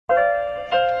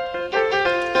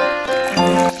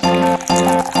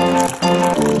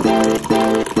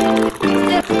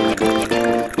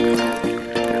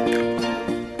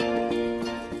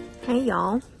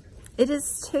It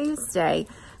is Tuesday,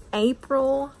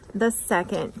 April the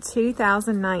 2nd,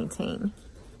 2019.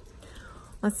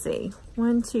 Let's see,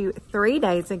 3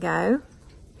 days ago,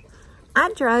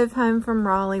 I drove home from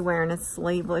Raleigh wearing a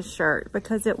sleeveless shirt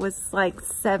because it was like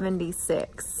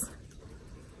 76.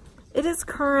 It is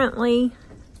currently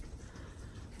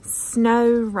it's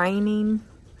snow raining,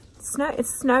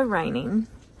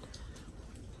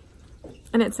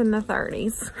 and it's in the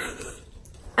 30s.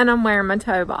 And I'm wearing my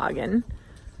toboggan.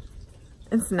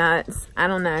 It's nuts. I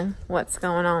don't know what's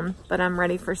going on, but I'm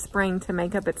ready for spring to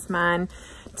make up its mind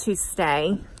to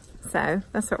stay. So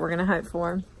that's what we're gonna hope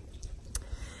for.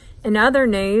 In other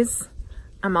news,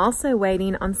 I'm also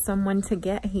waiting on someone to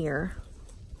get here.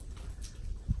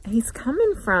 He's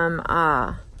coming from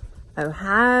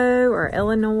Ohio or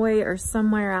Illinois or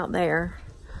somewhere out there.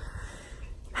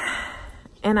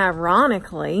 And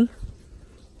ironically,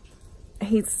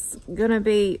 he's gonna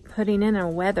be putting in a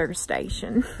weather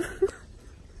station.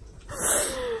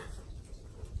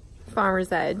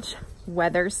 Farmer's Edge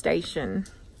weather station.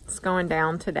 It's going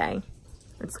down today.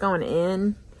 It's going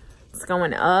in. It's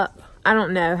going up. I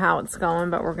don't know how it's going,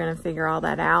 but we're going to figure all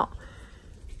that out.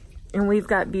 And we've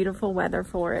got beautiful weather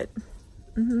for it.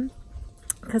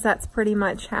 Because that's pretty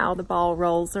much how the ball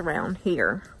rolls around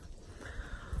here.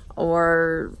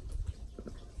 Or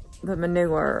the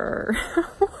manure.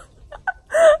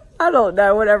 I don't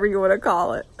know, whatever you want to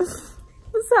call it.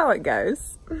 That's how it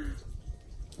goes.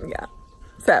 Yeah.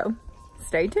 So,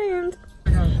 stay tuned.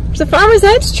 There's a Farmer's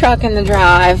Edge truck in the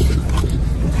drive.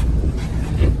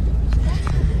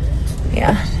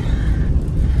 Yeah.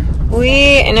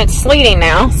 And it's sleeting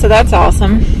now, so that's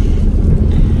awesome.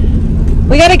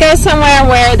 We gotta go somewhere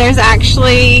where there's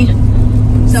actually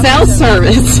cell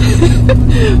service.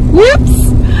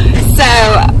 Whoops! So,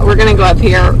 we're gonna go up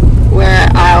here where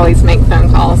I always make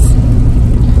phone calls.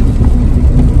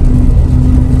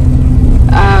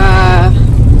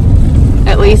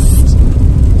 At least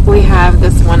we have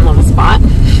this one little spot.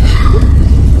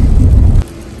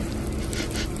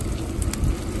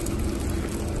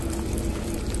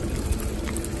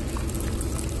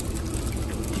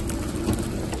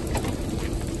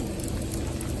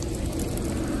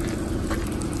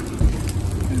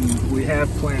 And we have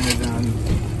planted on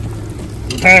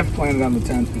the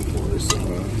 10th before, so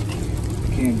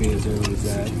it can't be as early as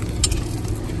that.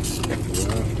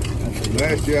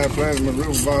 Last year I planted my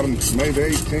river bottom May the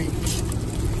 18th.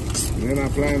 And then I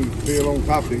planted the field on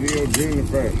top of the hill June the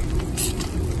 1st.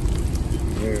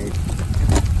 Yeah.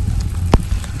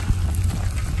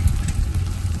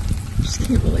 Just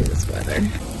can't believe this weather.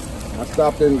 I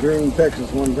stopped in Green, Texas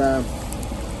one time.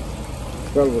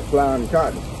 Fellow was flying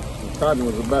cotton. The cotton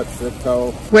was about that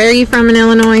tall. Where are you from in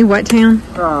Illinois? What town?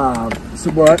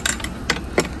 Sublette.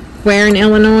 Where in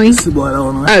Illinois? Sublette,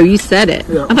 Illinois. Oh, you said it.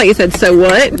 Yeah. I thought you said so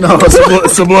what? No,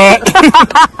 Sublette.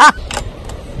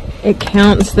 It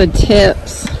counts the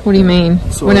tips. What do you mean?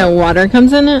 So, when no water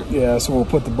comes in it? Yeah, so we'll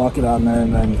put the bucket on there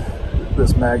and then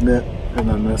this magnet and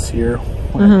then this here.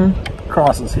 When it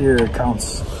crosses here, it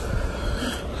counts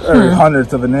every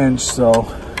hundredth of an inch. So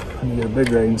when you get a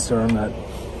big rainstorm, that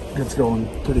gets going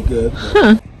pretty good.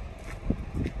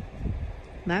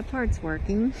 That part's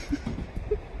working.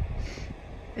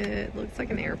 It looks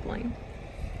like an airplane.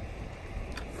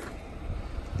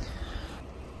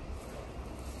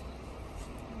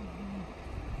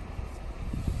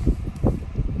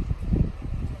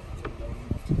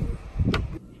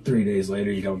 Three days later,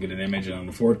 you don't get an image, and on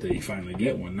the 4th day, you finally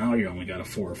get one. Now you only got a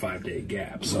 4 or 5 day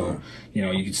gap. So, you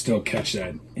know, you can still catch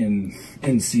that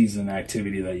in-season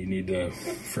activity that you need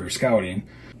for scouting.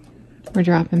 We're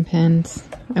dropping pins.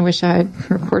 I wish I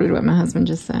had recorded what my husband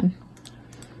just said.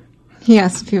 He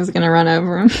asked if he was going to run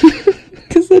over him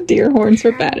because the deer horns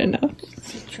are bad enough.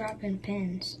 It's dropping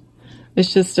pins.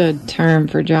 It's just a term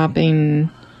for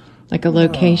dropping like a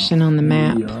location on the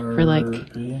map, for like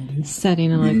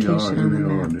setting a location on the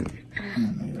map.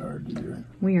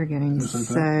 We are getting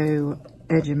so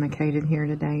edumacated here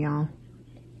today, y'all.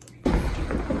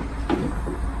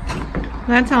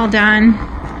 That's all done.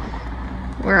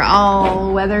 We're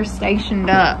all weather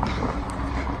stationed up.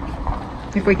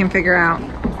 If we can figure out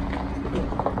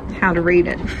how to read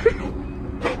it.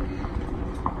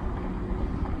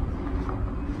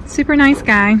 Super nice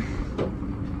guy.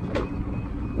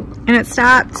 And it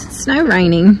stopped snow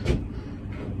raining.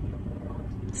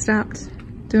 Stopped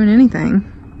doing anything,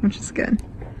 which is good.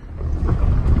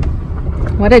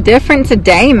 What a difference a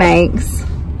day makes.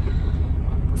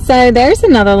 So there's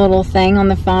another little thing on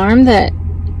the farm that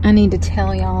I need to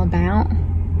tell y'all about.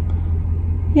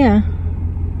 Yeah,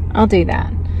 I'll do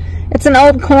that. It's an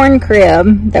old corn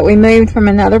crib that we moved from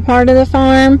another part of the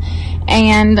farm,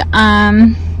 and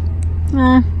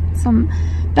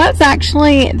That's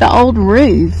actually the old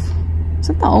roof. Is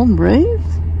it the old roof?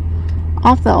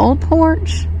 Off the old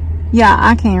porch? Yeah,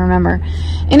 I can't remember.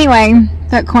 Anyway,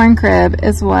 that corn crib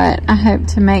is what I hope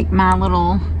to make my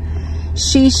little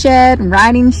she shed,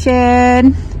 riding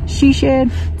shed, she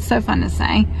shed. It's so fun to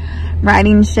say.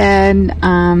 Riding shed,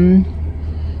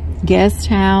 guest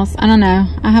house. I don't know.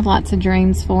 I have lots of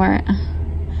dreams for it.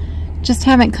 Just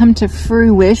haven't come to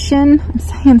fruition. I'm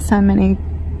saying so many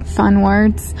fun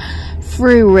words.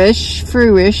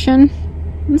 Fruition.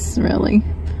 This is really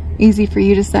easy for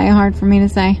you to say, hard for me to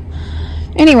say.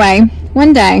 Anyway,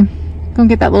 one day, gonna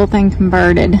get that little thing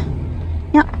converted.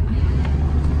 Yep.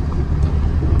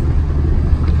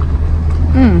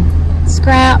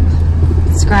 Scrap,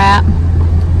 scrap,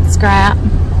 scrap.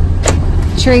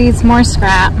 Trees, more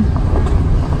scrap.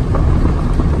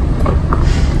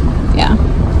 Yeah,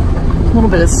 a little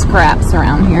bit of scraps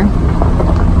around here.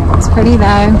 It's pretty though.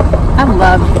 I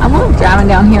love driving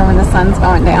down here when the sun's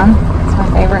going down. It's my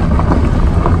favorite.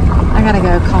 I gotta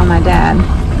go call my dad.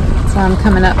 So I'm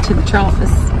coming up to the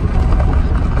office.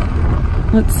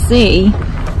 Let's see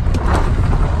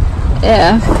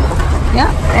if,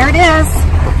 yeah, there it is.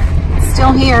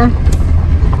 Still here.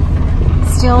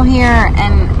 Still here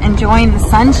and enjoying the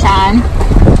sunshine.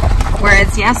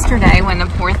 Whereas yesterday when the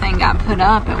poor thing got put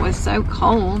up, it was so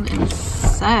cold and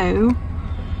so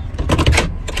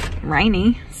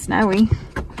rainy, snowy,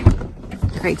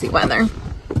 crazy weather.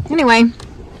 Anyway,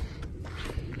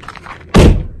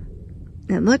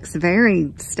 it looks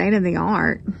very state of the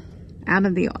art, out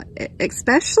of the,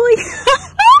 especially,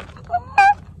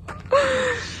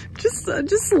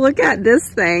 just look at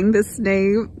this thing, this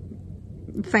new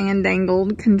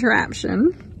fandangled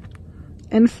contraption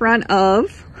in front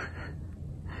of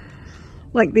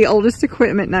like the oldest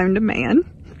equipment known to man.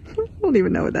 I don't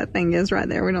even know what that thing is right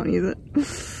there. We don't use it.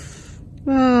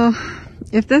 Oh,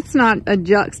 if that's not a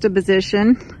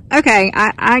juxtaposition. Okay,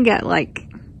 I get like,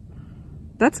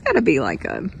 that's gotta be like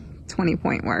a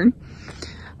 20-point word.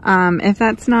 If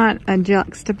that's not a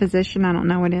juxtaposition, I don't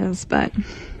know what is, but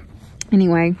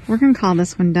anyway, we're gonna call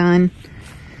this one done.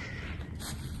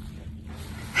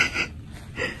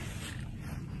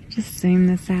 Just zoom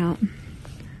this out.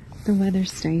 The weather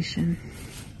station.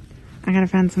 I gotta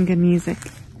find some good music.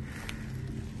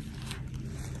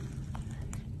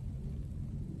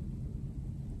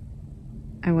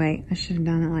 Oh wait, I should have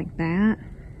done it like that.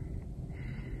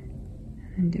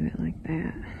 And do it like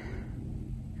that.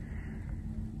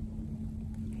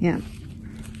 Yeah.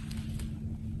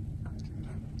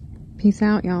 Peace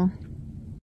out, y'all.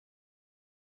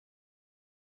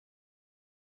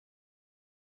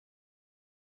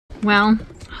 Well,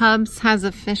 Hubs has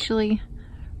officially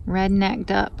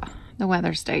rednecked up the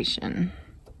weather station.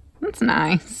 That's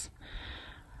nice.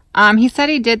 He said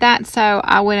he did that so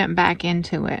I wouldn't back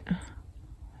into it.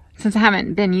 Since I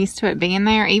haven't been used to it being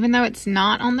there, even though it's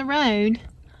not on the road.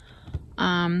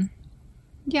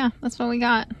 Yeah, that's what we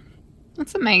got.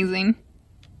 That's amazing.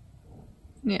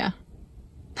 Yeah.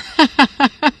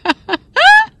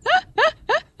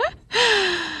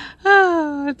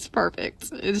 Oh, it's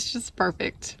perfect. It's just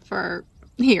perfect for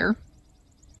here.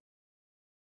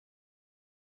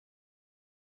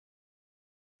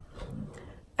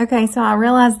 Okay, so I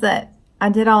realized that I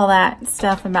did all that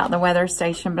stuff about the weather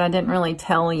station, but I didn't really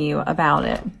tell you about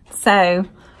it. So,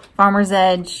 Farmer's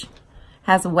Edge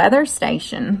has weather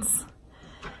stations,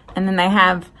 and then they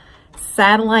have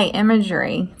satellite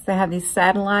imagery. So they have these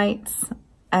satellites,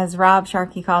 as Rob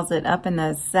Sharkey calls it, up in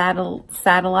the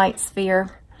satellite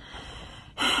sphere.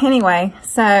 Anyway,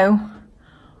 so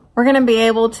we're going to be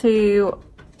able to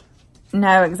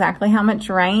know exactly how much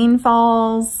rain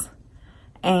falls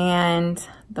and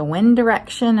the wind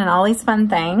direction and all these fun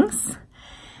things.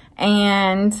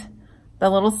 And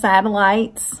the little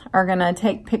satellites are going to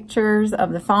take pictures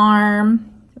of the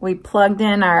farm. We plugged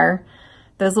in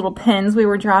those little pins we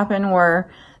were dropping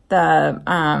were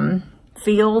the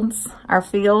fields, our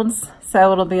fields.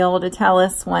 So it'll be able to tell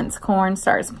us once corn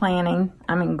starts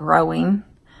growing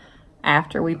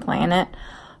after we plant it,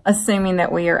 assuming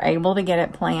that we are able to get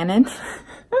it planted.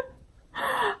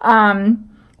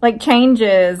 Like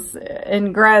changes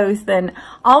and growth and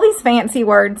all these fancy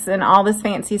words and all this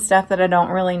fancy stuff that I don't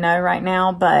really know right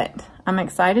now, but I'm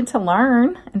excited to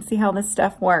learn and see how this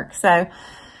stuff works. So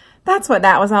that's what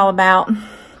that was all about.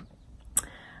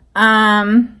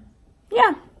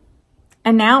 Yeah.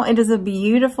 And now it is a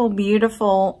beautiful,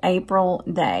 beautiful April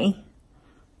day.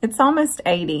 It's almost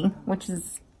 80, which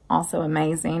is also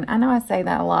amazing. I know I say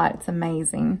that a lot. It's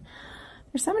amazing.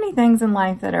 There's so many things in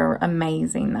life that are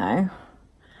amazing though.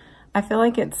 I feel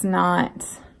like it's not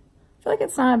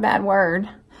a bad word.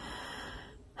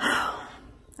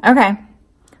 Okay,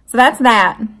 so that's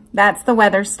that. That's the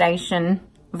weather station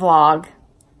vlog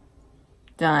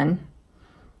done.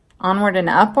 Onward and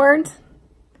upward.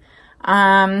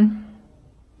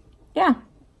 Yeah.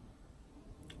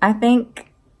 I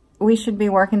think we should be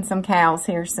working some cows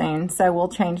here soon, so we'll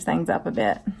change things up a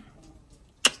bit.